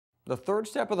The third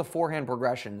step of the forehand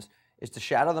progressions is to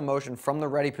shadow the motion from the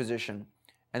ready position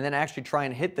and then actually try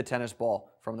and hit the tennis ball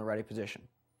from the ready position.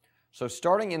 So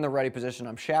starting in the ready position,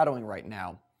 I'm shadowing right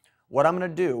now. What I'm going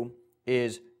to do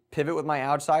is pivot with my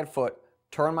outside foot,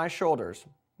 turn my shoulders.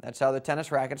 That's how the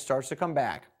tennis racket starts to come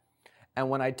back. And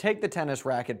when I take the tennis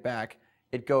racket back,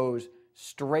 it goes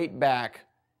straight back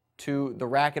to the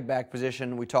racket back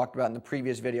position we talked about in the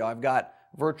previous video. I've got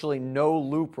virtually no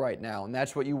loop right now, and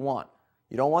that's what you want.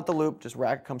 You don't want the loop, just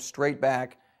racket comes straight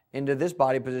back into this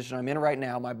body position I'm in right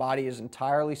now. My body is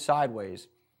entirely sideways.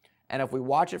 And if we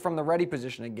watch it from the ready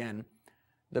position again,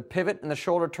 the pivot and the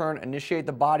shoulder turn initiate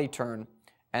the body turn,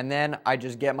 and then I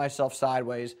just get myself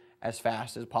sideways as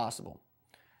fast as possible.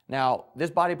 Now, this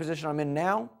body position I'm in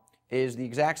now is the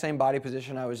exact same body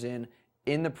position I was in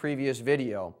the previous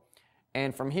video.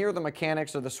 And from here, the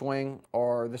mechanics of the swing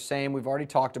are the same. We've already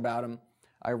talked about them.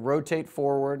 I rotate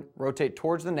forward, rotate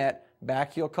towards the net,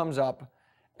 back heel comes up,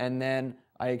 and then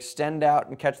I extend out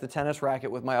and catch the tennis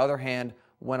racket with my other hand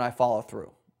when I follow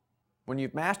through. When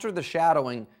you've mastered the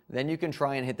shadowing, then you can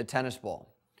try and hit the tennis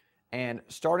ball. And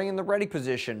starting in the ready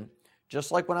position,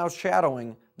 just like when I was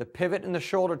shadowing, the pivot and the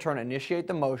shoulder turn initiate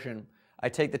the motion. I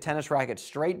take the tennis racket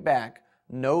straight back,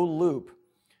 no loop,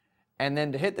 and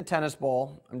then to hit the tennis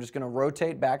ball, I'm just going to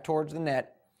rotate back towards the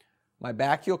net. My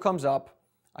back heel comes up,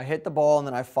 I hit the ball, and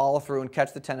then I follow through and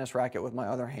catch the tennis racket with my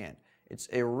other hand. It's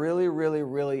a really, really,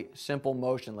 really simple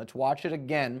motion. Let's watch it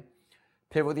again.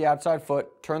 Pivot with the outside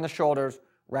foot, turn the shoulders,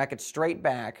 racket straight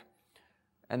back,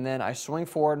 and then I swing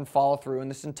forward and follow through. And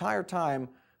this entire time,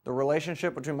 the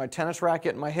relationship between my tennis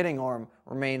racket and my hitting arm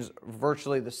remains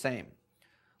virtually the same.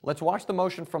 Let's watch the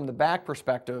motion from the back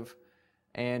perspective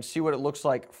and see what it looks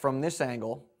like from this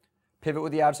angle. Pivot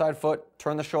with the outside foot,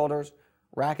 turn the shoulders,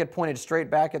 racket pointed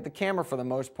straight back at the camera for the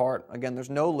most part. Again, there's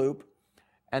no loop.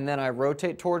 And then I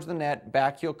rotate towards the net,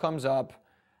 back heel comes up,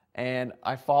 and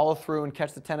I follow through and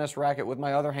catch the tennis racket with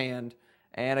my other hand.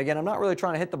 And again, I'm not really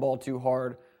trying to hit the ball too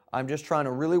hard. I'm just trying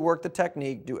to really work the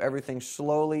technique, do everything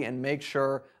slowly, and make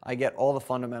sure I get all the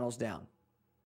fundamentals down.